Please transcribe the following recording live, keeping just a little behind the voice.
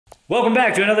Welcome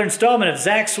back to another installment of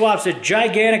Zac swaps a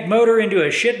gigantic motor into a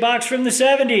shitbox from the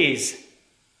 70s.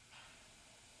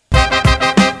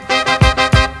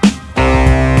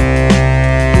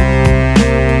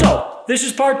 So, this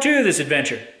is part 2 of this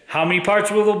adventure. How many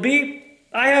parts will there be?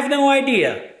 I have no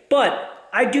idea. But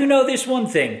I do know this one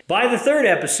thing. By the 3rd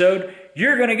episode,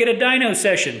 you're gonna get a dyno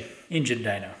session. Engine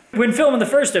dyno. When filming the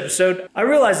 1st episode, I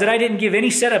realized that I didn't give any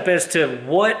setup as to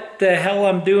what the hell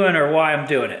I'm doing or why I'm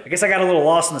doing it. I guess I got a little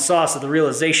lost in the sauce of the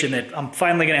realization that I'm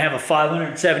finally gonna have a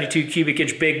 572 cubic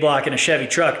inch big block in a Chevy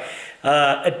truck.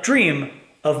 A dream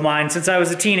of mine since I was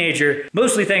a teenager,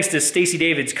 mostly thanks to Stacy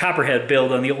David's Copperhead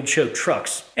build on the old show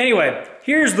Trucks. Anyway,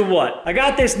 here's the what. I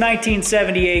got this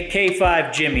 1978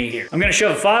 K5 Jimmy here. I'm gonna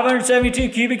shove a 572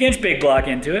 cubic inch big block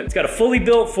into it. It's got a fully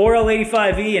built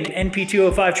 4L85E and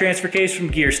NP205 transfer case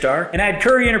from Gearstar. And I had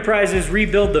Curry Enterprises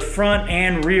rebuild the front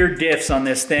and rear diffs on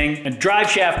this thing. And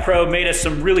Driveshaft Pro made us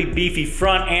some really beefy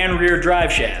front and rear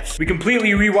drive shafts. We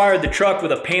completely rewired the truck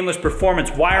with a painless performance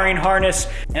wiring harness.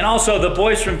 And also the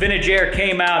boys from Vintage Air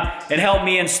came out and helped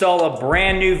me install a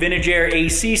brand new Vintage Air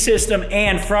AC system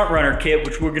and front runner kit,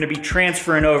 which we're gonna be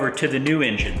transferring over to the new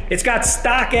engine. It's got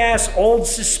stock ass old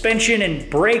suspension and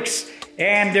brakes,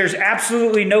 and there's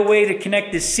absolutely no way to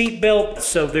connect the seat belt,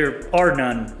 so there are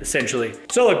none, essentially.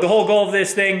 So look, the whole goal of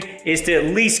this thing is to at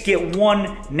least get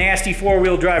one nasty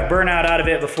 4-wheel drive burnout out of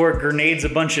it before it grenades a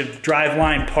bunch of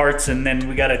driveline parts, and then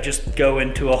we gotta just go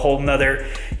into a whole nother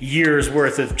year's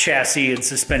worth of chassis and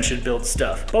suspension build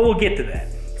stuff. But we'll get to that.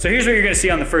 So here's what you're gonna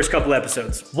see on the first couple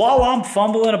episodes. While I'm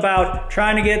fumbling about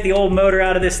trying to get the old motor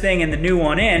out of this thing and the new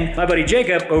one in, my buddy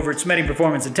Jacob over at Smeding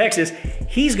Performance in Texas,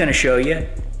 he's gonna show you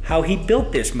how he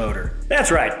built this motor. That's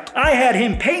right, I had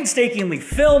him painstakingly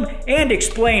film and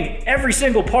explain every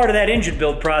single part of that engine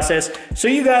build process so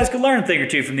you guys could learn a thing or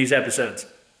two from these episodes.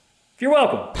 You're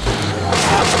welcome.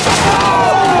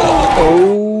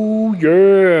 Oh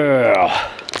yeah.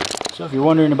 So if you're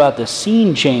wondering about the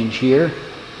scene change here,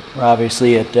 we're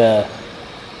obviously at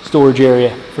storage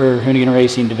area for Hoonigan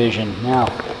Racing Division. Now,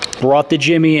 brought the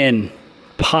Jimmy in,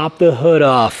 popped the hood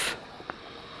off,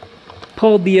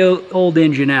 pulled the old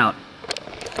engine out.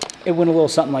 It went a little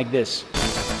something like this.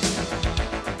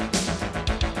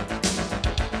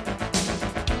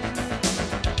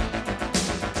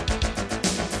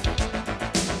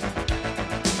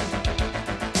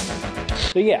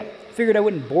 So yeah, figured I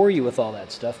wouldn't bore you with all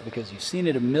that stuff because you've seen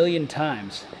it a million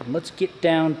times. And let's get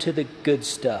down to the good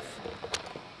stuff.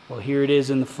 Well, here it is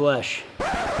in the flesh.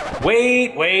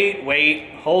 Wait,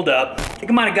 hold up. I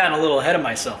think I might have gotten a little ahead of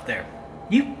myself there.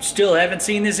 You still haven't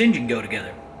seen this engine go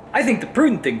together. I think the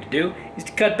prudent thing to do is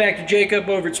to cut back to Jacob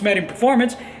over at Smeding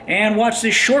Performance and watch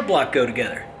this short block go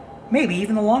together. Maybe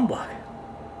even the long block.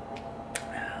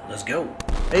 Let's go.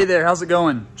 Hey there, how's it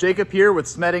going? Jacob here with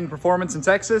Smeding Performance in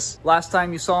Texas. Last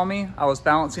time you saw me, I was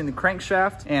balancing the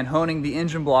crankshaft and honing the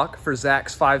engine block for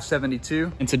Zac's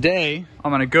 572. And today,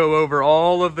 I'm gonna go over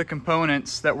all of the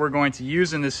components that we're going to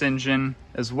use in this engine,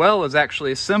 as well as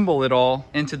actually assemble it all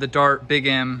into the Dart Big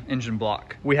M engine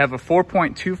block. We have a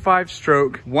 4.25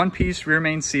 stroke, 1-piece rear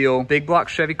main seal, big block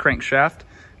Chevy crankshaft.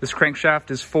 This crankshaft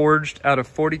is forged out of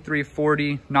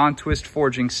 4340 non-twist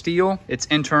forging steel. It's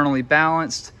internally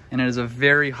balanced, and it is a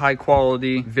very high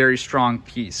quality, very strong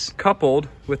piece. Coupled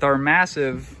with our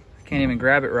massive, can't even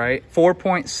grab it right,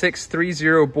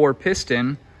 4.630 bore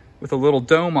piston with a little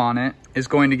dome on it is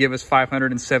going to give us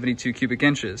 572 cubic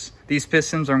inches. These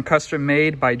pistons are custom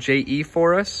made by JE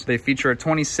for us. They feature a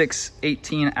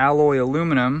 2618 alloy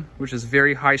aluminum, which is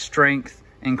very high strength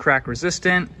and crack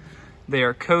resistant. They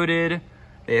are coated,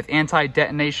 they have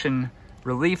anti-detonation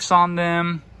reliefs on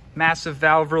them, massive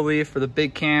valve relief for the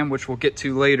big cam, which we'll get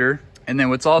to later. And then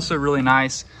what's also really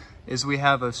nice is we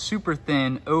have a super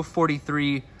thin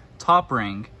 043 top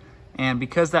ring. And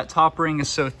because that top ring is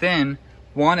so thin,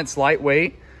 one, it's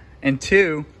lightweight, and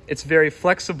two, it's very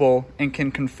flexible and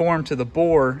can conform to the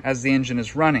bore as the engine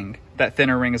is running. That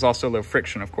thinner ring is also low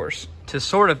friction, of course. To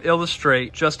sort of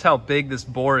illustrate just how big this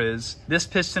bore is, this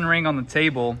piston ring on the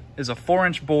table is a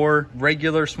 4-inch bore,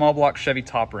 regular small block Chevy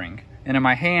top ring. And in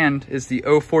my hand is the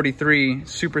 043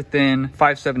 super thin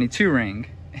 572 ring.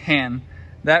 And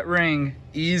that ring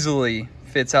easily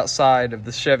fits outside of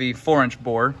the Chevy 4-inch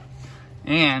bore.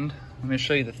 And let me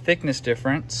show you the thickness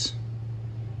difference.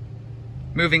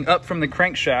 Moving up from the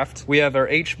crankshaft, we have our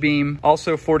H-beam,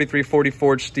 also 4340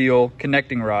 forged steel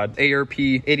connecting rod, ARP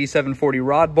 8740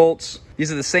 rod bolts.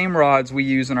 These are the same rods we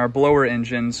use in our blower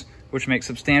engines, which make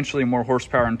substantially more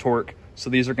horsepower and torque. So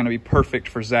these are going to be perfect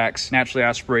for Zac's naturally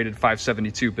aspirated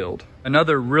 572 build.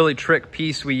 Another really trick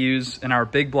piece we use in our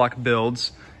big block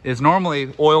builds is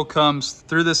normally oil comes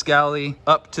through this galley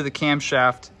up to the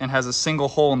camshaft and has a single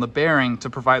hole in the bearing to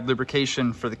provide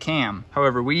lubrication for the cam.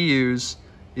 However, we use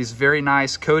these very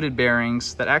nice coated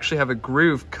bearings that actually have a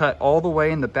groove cut all the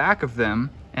way in the back of them,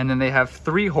 and then they have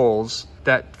 3 holes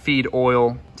that feed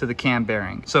oil to the cam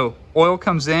bearing. So oil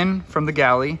comes in from the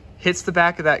galley, hits the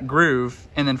back of that groove,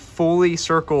 and then fully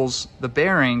circles the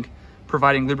bearing,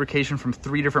 providing lubrication from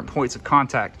 3 different points of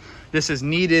contact. This is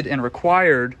needed and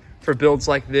required for builds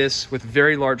like this with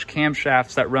very large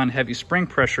camshafts that run heavy spring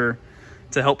pressure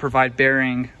to help provide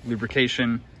bearing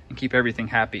lubrication and keep everything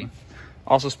happy.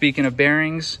 Also, speaking of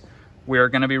bearings, we are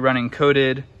going to be running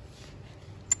coated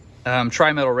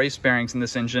tri-metal race bearings in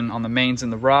this engine on the mains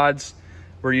and the rods.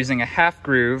 We're using a half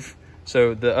groove,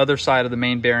 so the other side of the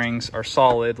main bearings are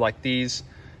solid like these,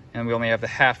 and we only have the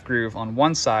half groove on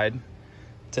one side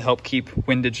to help keep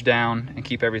windage down and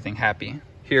keep everything happy.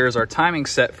 Here's our timing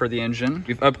set for the engine.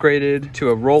 We've upgraded to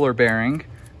a roller bearing,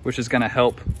 which is going to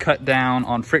help cut down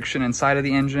on friction inside of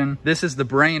the engine. This is the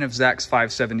brain of Zac's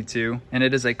 572, and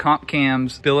it is a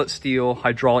CompCams billet steel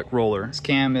hydraulic roller. This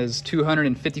cam is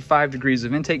 255 degrees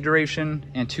of intake duration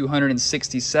and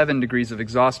 267 degrees of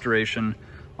exhaust duration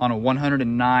on a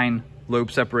 109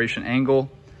 lobe separation angle.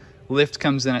 Lift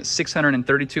comes in at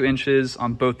 632 inches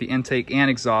on both the intake and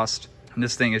exhaust, and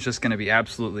this thing is just going to be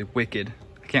absolutely wicked.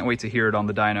 Can't wait to hear it on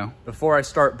the dyno. Before I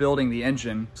start building the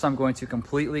engine, so I'm going to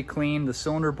completely clean the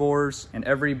cylinder bores and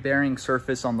every bearing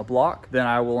surface on the block. Then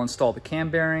I will install the cam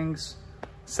bearings,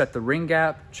 set the ring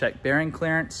gap, check bearing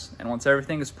clearance, and once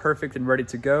everything is perfect and ready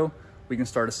to go, we can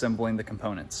start assembling the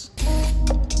components.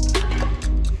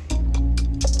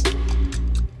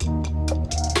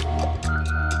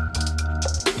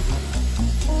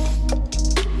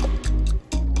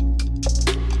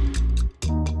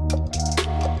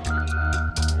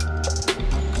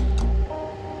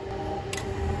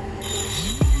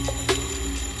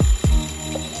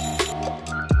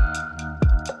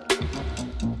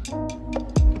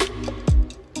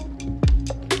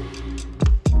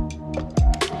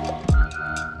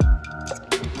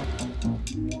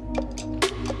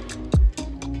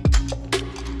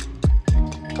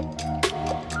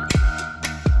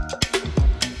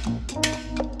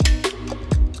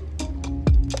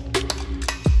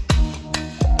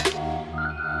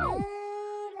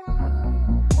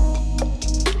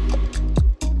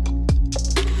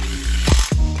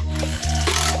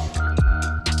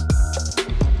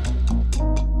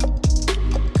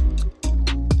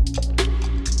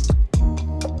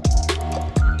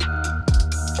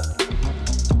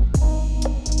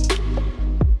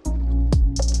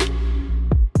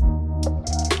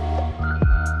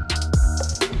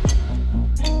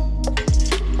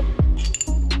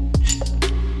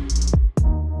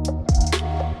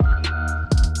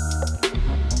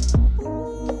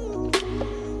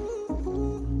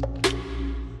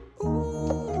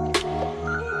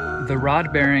 The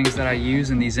rod bearings that I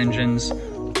use in these engines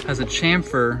has a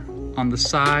chamfer on the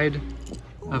side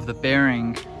of the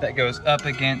bearing that goes up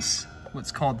against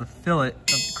what's called the fillet of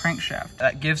the crankshaft.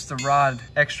 That gives the rod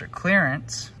extra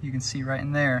clearance, you can see right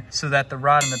in there, so that the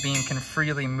rod and the beam can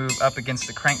freely move up against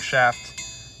the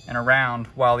crankshaft and around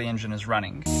while the engine is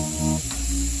running.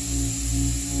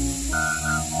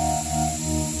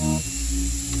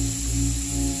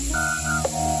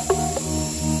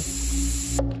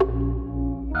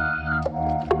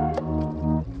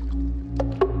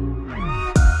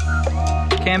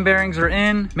 Cam bearings are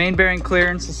in, main bearing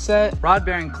clearance is set, rod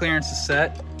bearing clearance is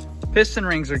set, piston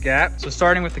rings are gapped. So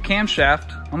starting with the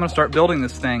camshaft, I'm gonna start building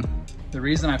this thing. The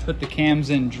reason I put the cams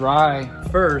in dry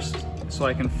first is so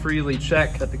I can freely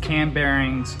check that the cam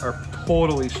bearings are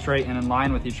totally straight and in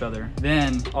line with each other.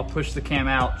 Then I'll push the cam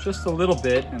out just a little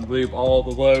bit and lube all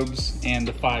the lobes and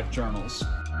the 5 journals.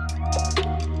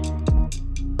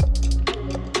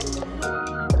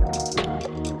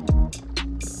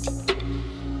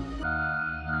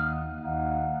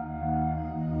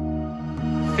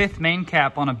 Fifth main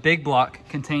cap on a big block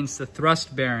contains the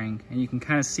thrust bearing, and you can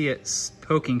kind of see it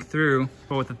poking through.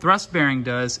 But what the thrust bearing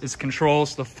does is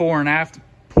controls the fore and aft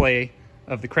play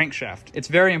of the crankshaft. It's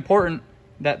very important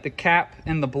that the cap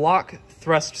and the block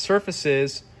thrust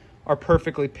surfaces are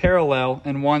perfectly parallel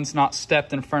and one's not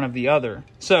stepped in front of the other.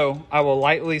 So I will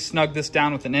lightly snug this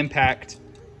down with an impact,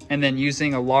 and then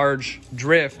using a large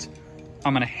drift,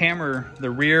 I'm gonna hammer the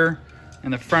rear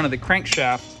and the front of the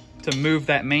crankshaft to move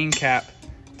that main cap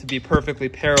to be perfectly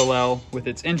parallel with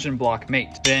its engine block mate.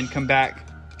 Then come back,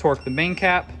 torque the main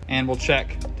cap, and we'll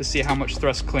check to see how much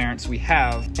thrust clearance we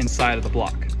have inside of the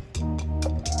block.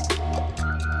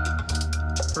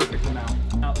 Perfect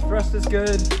amount. Now the thrust is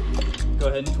good. Go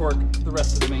ahead and torque the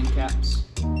rest of the main caps.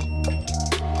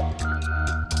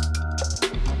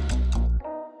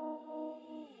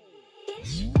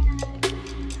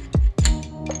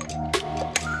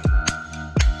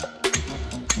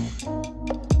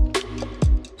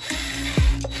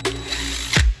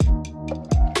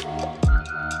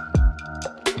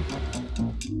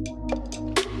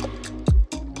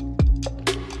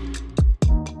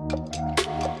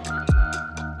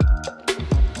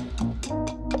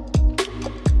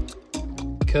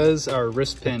 Because our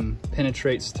wrist pin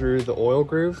penetrates through the oil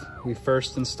groove, we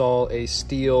first install a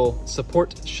steel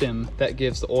support shim that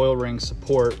gives the oil ring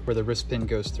support where the wrist pin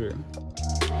goes through.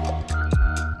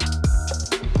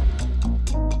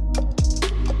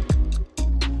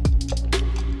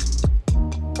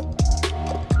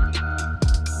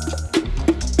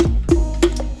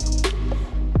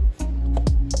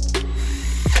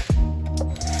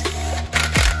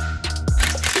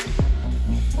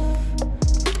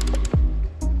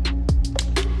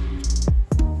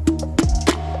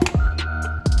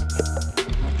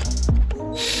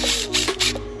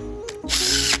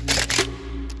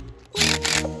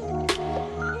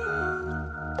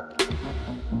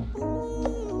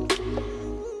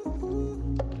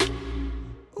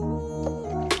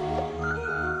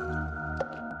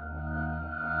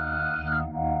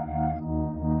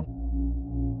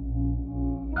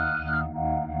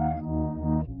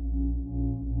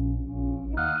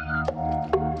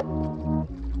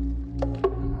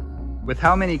 With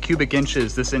how many cubic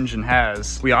inches this engine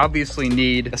has, we obviously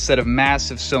need a set of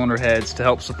massive cylinder heads to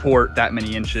help support that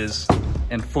many inches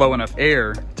and flow enough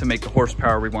air to make the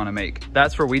horsepower we want to make.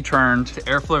 That's where we turned to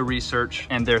Airflow Research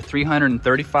and their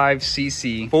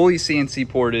 335cc fully CNC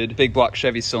ported big block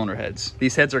Chevy cylinder heads.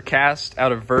 These heads are cast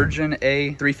out of virgin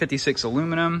A356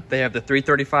 aluminum. They have the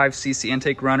 335cc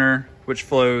intake runner, which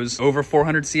flows over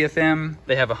 400 CFM.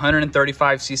 They have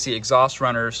 135cc exhaust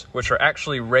runners, which are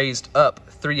actually raised up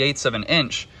 3/8 of an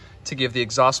inch to give the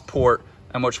exhaust port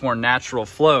a much more natural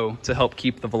flow to help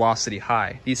keep the velocity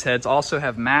high. These heads also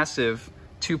have massive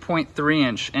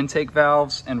 2.3-inch intake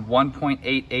valves and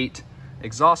 1.88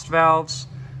 exhaust valves,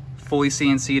 fully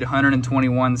CNC'd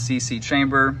 121cc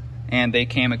chamber, and they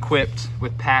came equipped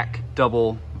with pack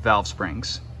double valve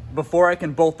springs. Before I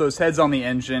can bolt those heads on the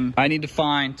engine, I need to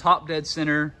find top dead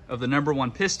center of the #1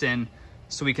 piston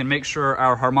so we can make sure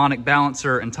our harmonic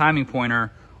balancer and timing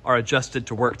pointer are adjusted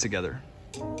to work together.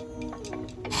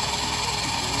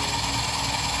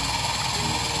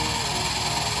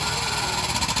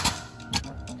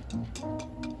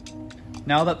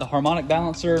 Now that the harmonic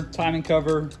balancer, timing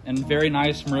cover, and very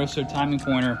nice Moroso timing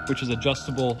pointer, which is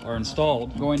adjustable, are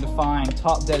installed, I'm going to find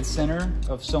top dead center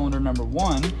of cylinder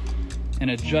 #1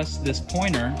 and adjust this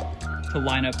pointer to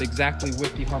line up exactly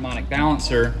with the harmonic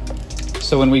balancer.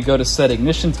 So when we go to set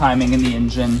ignition timing in the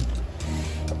engine,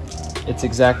 it's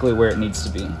exactly where it needs to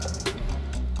be.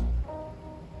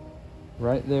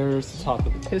 Right there's the top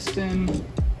of the piston,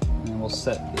 and then we'll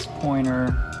set this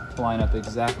pointer to line up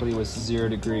exactly with 0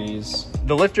 degrees.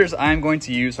 The lifters I'm going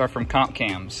to use are from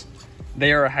CAMSHAFT.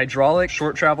 They are a hydraulic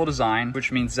short travel design,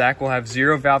 which means Zac will have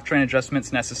 0 valve train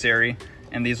adjustments necessary,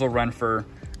 and these will run for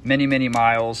many, many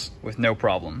miles with no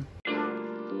problem.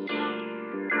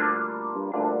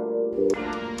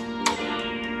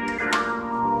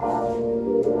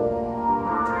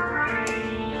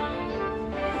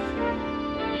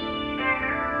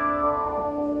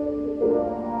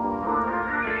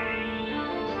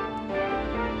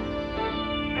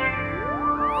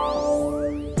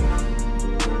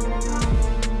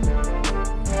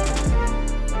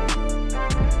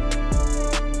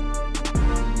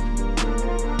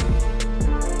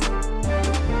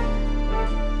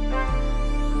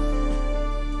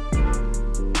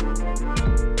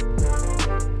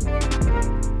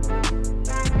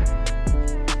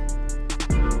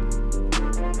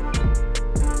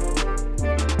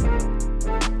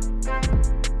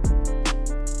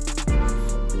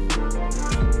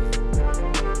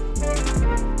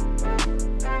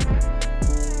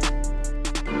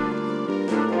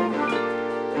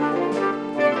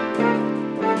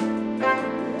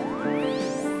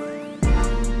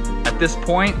 At this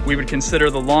point, we would consider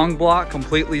the long block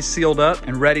completely sealed up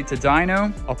and ready to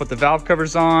dyno. I'll put the valve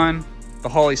covers on, the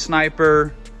Holley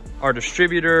sniper, our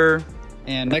distributor,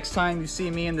 and next time you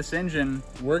see me in this engine,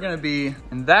 we're gonna be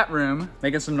in that room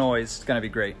making some noise. It's gonna be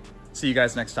great. See you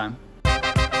guys next time.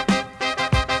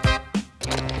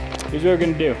 Here's what we're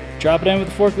gonna do. Drop it in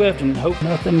with the forklift and hope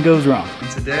nothing goes wrong.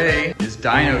 And today is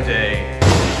dyno day.